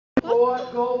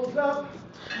What goes up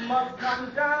must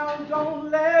come down,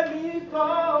 don't let me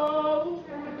go.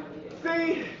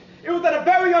 See, it was at a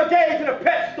very young age in a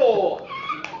pet store.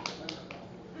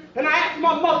 And I asked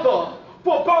my mother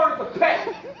for a bird as a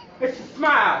pet, and she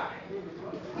smiled.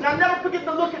 And I'll never forget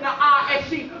the look in her eye as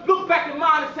she looked back in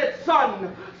mine and said,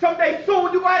 son, someday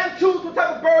soon you're going to have to choose what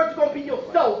type of bird you're going to be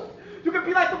yourself. You can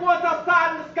be like the ones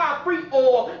outside in the sky free,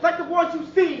 or like the ones you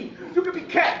see. You can be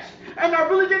catch. And I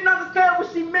really didn't understand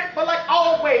what she meant, but like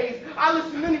always, I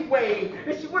listened anyway.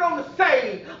 And she went on to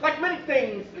say, like many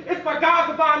things, it's by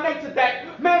God's divine nature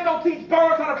that man don't teach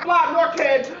birds how to fly, nor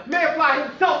can man fly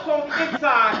himself on the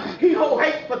inside. He hold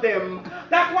hate for them.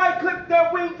 That's why he clipped their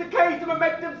wings to cage them and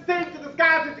make them sing to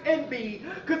disguise his envy.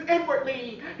 Because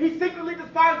inwardly, he secretly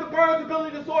despises the bird's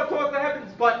ability to soar towards the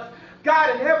heavens, but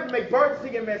God in heaven made birds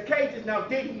sing in man's cages, now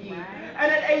did he?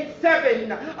 And at age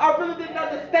 7, I really didn't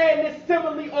understand this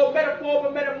simile or metaphor,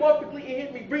 but metamorphically it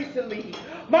hit me recently.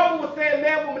 Mama was saying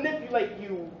man will manipulate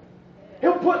you.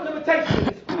 He'll put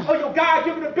limitations on your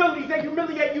God-given abilities and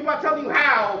humiliate you by telling you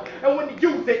how and when to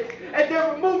use it. And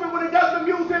then remove it when it doesn't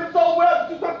amuse him so well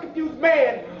that you start to confuse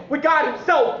man with God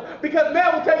himself. Because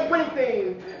man will tell you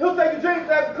anything. He'll say your dreams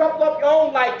have to couple up your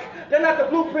own like. They're not the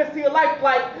blueprints to your life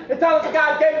like. The talents that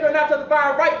God gave you are not to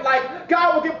divine right like.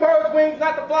 God will give birds wings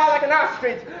not to fly like an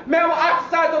ostrich. Man will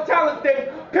ostracize your talents then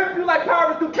pimp you like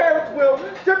pirates do parents will.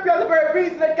 Strip you of the very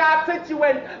reason that God sent you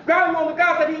and ground you on the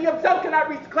ground that he himself cannot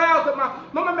reach the clouds. And my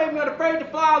mama made me unafraid to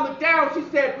fly and look down. She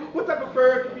said, what type of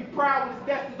bird can be proud when his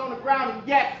nest is on the ground? And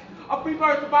yes, a free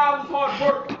bird survival is hard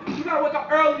work. You gotta wake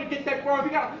up early to get that worm.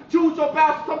 You gotta choose your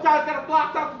battles. Sometimes you gotta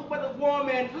fly south to the weather's warm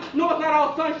and no, it's not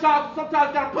all sunshine. So sometimes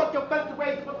you gotta put your face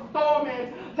away to put the storm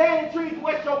in. Lay in trees to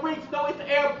wet your wings. No, it's the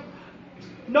air.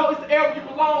 No, it's the air where you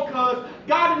belong, cause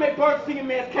God done made birds sing in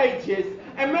man's cages.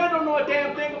 And man don't know a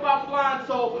damn thing about flying,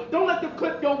 so don't let them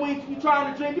clip your wings when you're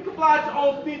trying to dream. You can fly at your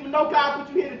own speed, but no God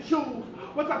put you here to choose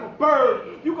what type of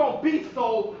bird you gonna be.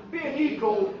 So be an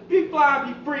eagle, be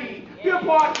flying, be free, be a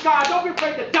part of the sky. Don't be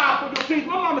afraid to die for your dreams.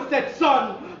 My mama said,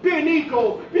 son, be an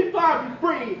eagle, be flying, be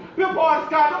free, be a part of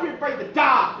the sky. Don't be afraid to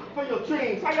die for your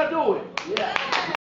dreams. How y'all doing? Yeah.